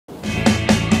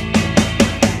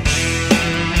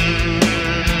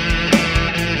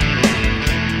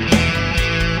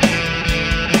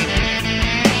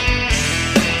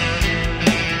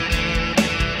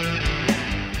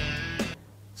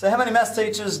maths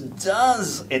teachers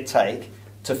does it take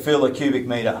to fill a cubic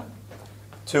metre?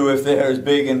 2 if they're as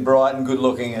big and bright and good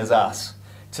looking as us.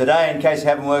 Today, in case you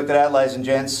haven't worked it out, ladies and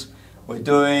gents, we're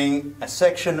doing a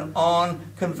section on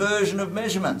conversion of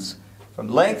measurements from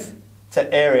length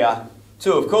to area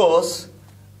to, of course,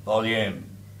 volume.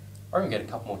 I reckon we get a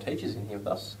couple more teachers in here with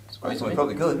us. We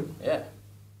probably could. Yeah.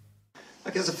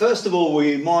 Okay, so first of all,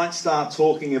 we might start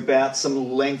talking about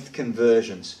some length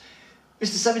conversions.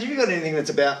 Mr. Savage, have you got anything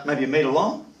that's about maybe a metre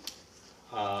long?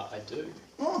 I do.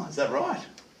 Oh, is that right?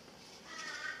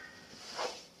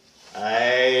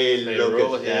 Hey,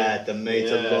 look at that, the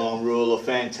metre-long ruler,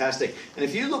 fantastic. And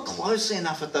if you look closely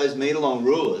enough at those metre-long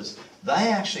rulers,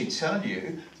 they actually tell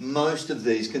you most of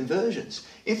these conversions.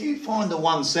 If you find the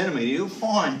 1 centimetre, you'll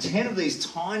find 10 of these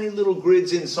tiny little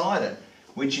grids inside it,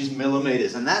 which is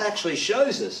millimetres. And that actually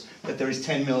shows us that there is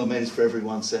 10 millimetres for every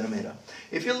 1 centimetre.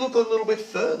 If you look a little bit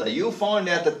further, you'll find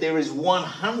out that there is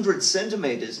 100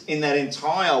 centimetres in that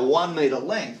entire 1 metre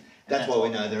length. That's why we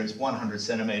know there is 100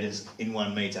 centimetres in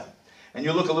 1 metre. And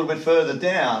you look a little bit further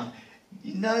down,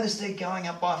 you notice they're going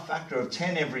up by a factor of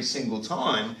 10 every single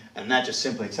time, and that just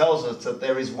simply tells us that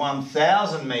there is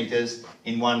 1,000 metres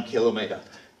in 1 kilometre.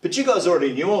 But you guys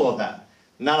already knew all of that.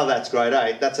 None of that's grade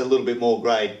 8, that's a little bit more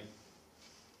grade,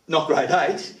 not grade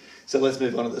 8. So let's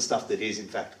move on to the stuff that is in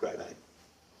fact grade 8.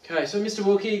 Okay, so Mr.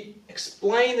 Wilkie,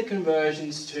 explain the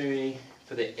conversions to me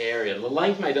for the area. The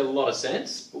length made a lot of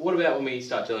sense, but what about when we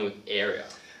start dealing with area?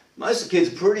 Most of the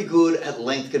kids are pretty good at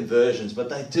length conversions, but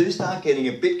they do start getting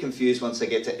a bit confused once they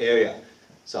get to area.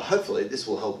 So hopefully this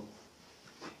will help.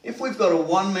 If we've got a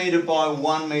 1 metre by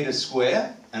 1 metre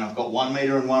square, and I've got 1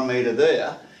 metre and 1 metre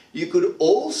there, you could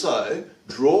also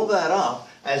draw that up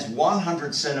as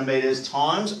 100 centimetres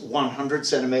times 100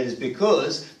 centimetres,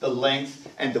 because the length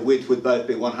and the width would both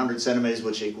be 100 centimetres,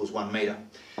 which equals 1 metre.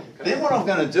 Okay. Then what I'm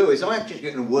going to do is I'm actually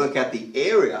going to work out the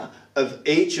area of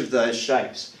each of those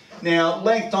shapes. Now,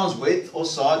 length times width, or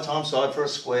side times side for a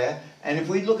square, and if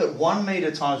we look at 1 metre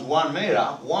times 1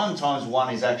 metre, 1 times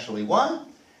 1 is actually 1,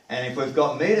 and if we've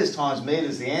got metres times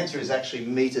metres, the answer is actually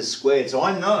metres squared. So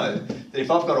I know that if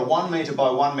I've got a 1 metre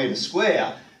by 1 metre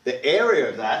square, the area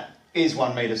of that is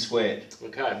 1 metre squared.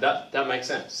 Okay, that makes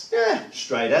sense. Yeah,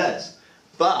 straight as.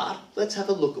 But let's have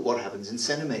a look at what happens in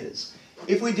centimetres.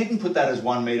 If we didn't put that as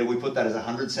 1 metre, we put that as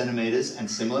 100 centimetres, and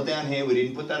similar down here, we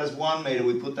didn't put that as 1 metre,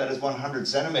 we put that as 100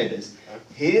 centimetres.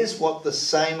 Here's what the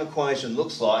same equation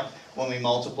looks like when we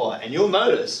multiply. And you'll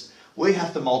notice we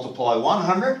have to multiply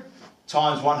 100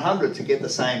 times 100 to get the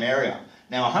same area.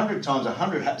 Now 100 times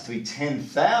 100 happens to be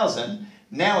 10,000.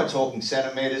 Now we're talking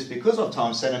centimetres. Because I've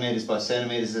times centimetres by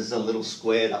centimetres, there's a little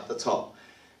squared up the top.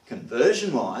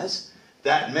 Conversion-wise,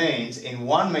 that means in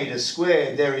 1 metre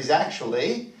squared, there is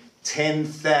actually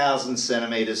 10,000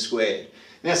 centimetres squared.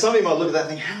 Now some of you might look at that and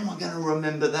think, how am I going to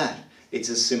remember that? It's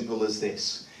as simple as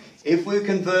this. If we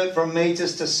convert from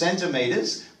metres to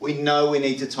centimetres, we know we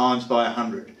need to times by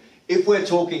 100. If we're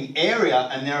talking area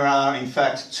and there are in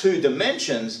fact 2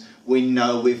 dimensions, we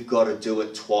know we've got to do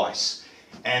it twice.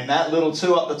 And that little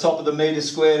 2 up the top of the metre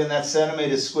squared and that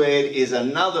centimetre squared is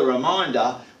another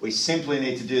reminder we simply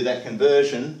need to do that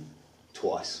conversion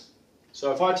twice.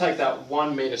 So if I take that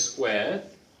 1 metre squared,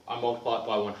 I multiply it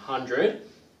by 100, and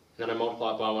then I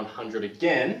multiply it by 100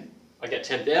 again, I get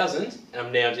 10,000, and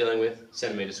I'm now dealing with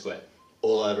centimetres squared.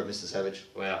 All over it, Mr. Savage.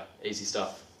 Wow, easy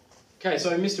stuff. Okay,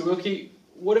 so Mr. Wilkie,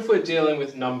 what if we're dealing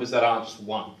with numbers that aren't just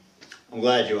 1? I'm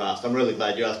glad you asked. I'm really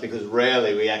glad you asked, because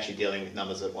rarely we're actually dealing with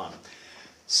numbers at 1.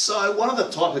 So one of the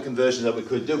type of conversions that we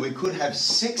could do, we could have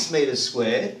 6 metres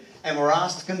squared, and we're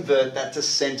asked to convert that to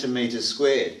centimetres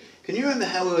squared. Can you remember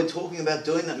how we were talking about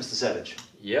doing that, Mr. Savage?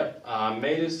 Yep,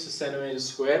 metres to centimetres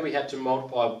squared, we had to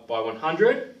multiply by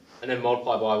 100 and then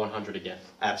multiply by 100 again.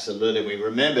 Absolutely, we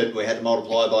remembered we had to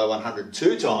multiply by 100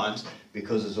 2 times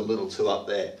because there's a little 2 up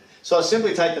there. So I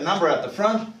simply take the number out the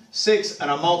front, 6,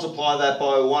 and I multiply that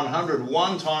by 100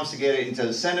 1 times to get it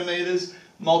into centimetres,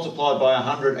 multiply by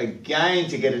 100 again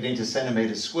to get it into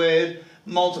centimetres squared,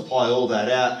 multiply all that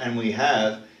out, and we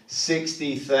have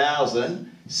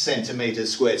 60,000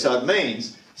 centimetres squared. So it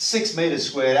means 6 metres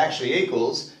squared actually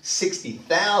equals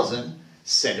 60,000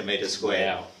 centimetres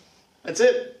squared. Wow. That's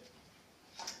it.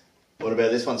 What about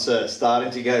this one, sir?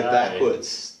 Starting to go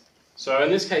backwards. So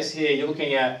in this case here, you're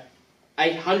looking at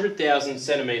 800,000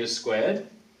 centimetres squared,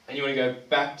 and you want to go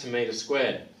back to metres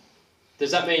squared. Does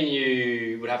that mean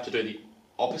you would have to do the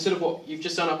opposite of what you've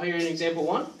just done up here in example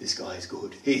 1? This guy is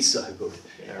good. He's so good.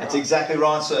 Yeah, That's right. exactly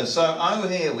right, sir. So over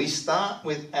here, we start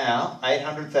with our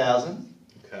 800,000.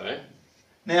 Okay.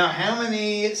 Now, how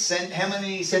many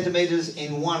centimetres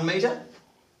in 1 metre?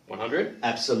 100?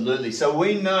 Absolutely. So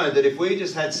we know that if we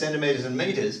just had centimetres and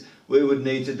metres, we would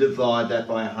need to divide that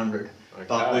by 100. Okay.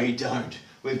 But we don't.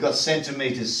 We've got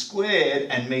centimetres squared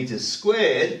and metres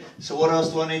squared. So what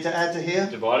else do I need to add to here?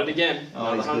 Divide it again.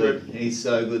 Oh, Another he's 100. good. He's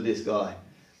so good, this guy.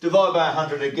 Divide by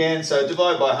 100 again. So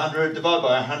divide by 100, divide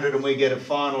by 100, and we get a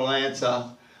final answer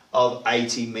of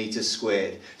 80 metres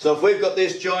squared. So if we've got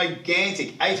this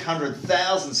gigantic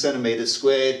 800,000 centimetres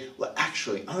squared, we're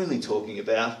actually only talking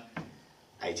about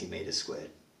 80 metres squared.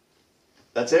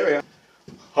 That's area.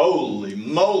 Holy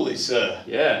moly, sir.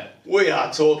 Yeah. We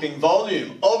are talking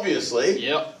volume, obviously.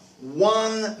 Yep.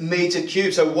 1 metre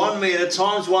cubed. So 1 metre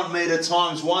times 1 metre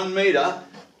times 1 metre.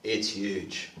 It's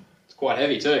huge. It's quite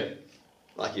heavy too.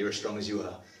 Like you're as strong as you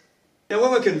are. Now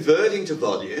when we're converting to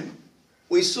volume,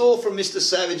 we saw from Mr.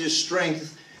 Savage's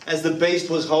strength as the beast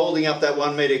was holding up that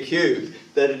 1 metre cubed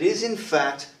that it is in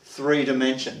fact 3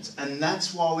 dimensions. And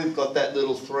that's why we've got that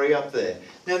little 3 up there.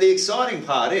 Now the exciting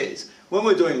part is, when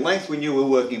we're doing length, we knew we were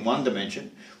working in 1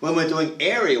 dimension. When we're doing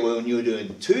area, we knew we were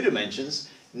doing 2 dimensions.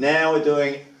 Now we're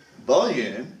doing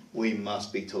volume, we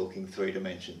must be talking 3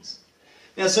 dimensions.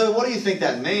 Now, so what do you think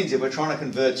that means if we're trying to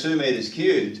convert 2 metres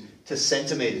cubed to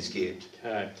centimetres cubed?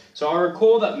 Okay. So I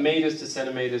recall that metres to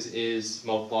centimetres is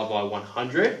multiplied by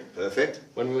 100. Perfect.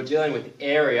 When we were dealing with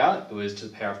area, it was to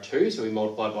the power of 2, so we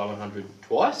multiplied by 100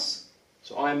 twice.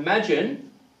 So I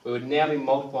imagine we would now be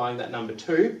multiplying that number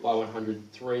 2 by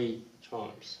 103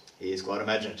 times. He is quite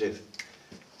imaginative.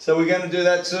 So we're going to do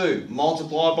that too.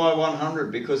 Multiply by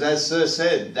 100 because as Sir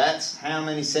said, that's how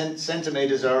many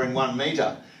centimetres are in 1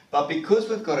 metre. But because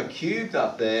we've got a cubed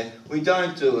up there, we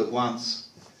don't do it once.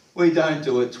 We don't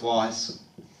do it twice.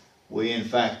 We in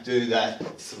fact do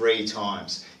that 3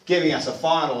 times, giving us a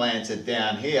final answer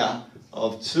down here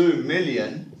of 2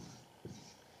 million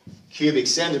cubic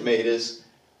centimetres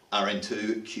are in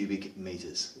 2 cubic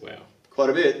metres. Wow. Quite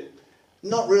a bit.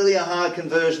 Not really a hard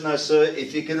conversion though, sir,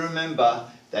 if you can remember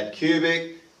that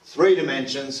cubic, 3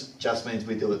 dimensions, just means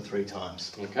we do it 3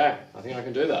 times. Okay, I think I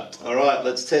can do that. All right,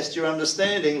 let's test your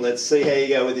understanding. Let's see how you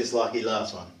go with this lucky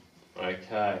last one.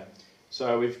 Okay,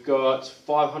 so we've got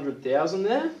 500,000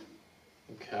 there.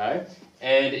 Okay,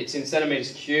 and it's in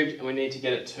centimetres cubed, and we need to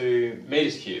get it to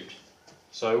metres cubed.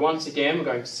 So once again, we're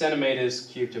going centimetres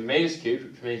cubed to metres cubed,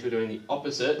 which means we're doing the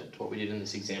opposite to what we did in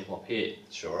this example up here.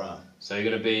 Sure are. So you're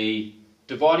going to be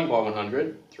dividing by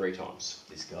 100 3 times.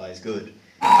 This guy is good.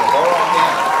 So, all right,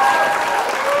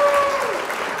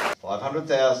 now.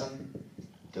 500,000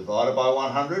 divided by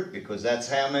 100, because that's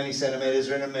how many centimetres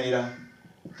are in a metre.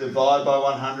 Divide by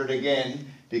 100 again,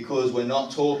 because we're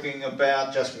not talking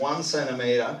about just 1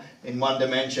 centimetre in 1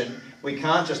 dimension. We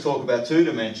can't just talk about 2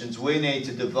 dimensions. We need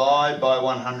to divide by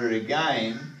 100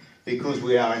 again, because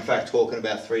we are in fact talking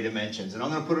about 3 dimensions. And I'm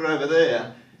going to put it over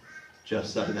there,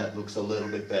 just so that looks a little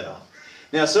bit better.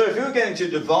 Now, so if you were going to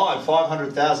divide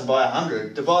 500,000 by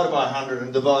 100, divided by 100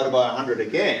 and divided by 100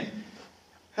 again,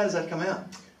 how does that come out?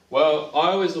 Well,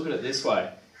 I always look at it this way.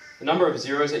 The number of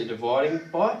zeros that you're dividing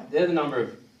by, they're the number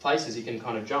of places you can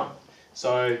kind of jump.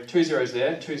 So 2 zeros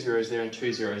there, 2 zeros there, and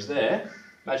 2 zeros there.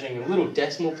 Imagining a little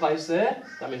decimal place there,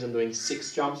 that means I'm doing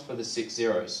 6 jumps for the 6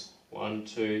 zeros. 1,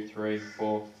 2, 3,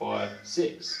 4, 5,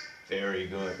 6. Very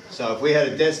good. So if we had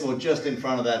a decimal just in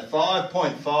front of that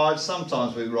 5.5,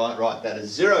 sometimes we write that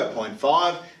as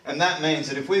 0.5, and that means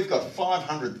that if we've got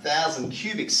 500,000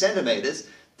 cubic centimetres,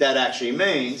 that actually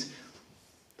means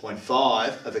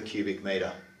 0.5 of a cubic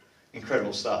metre.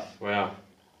 Incredible stuff. Wow.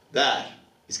 That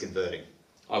is converting.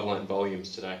 I've learnt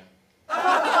volumes today.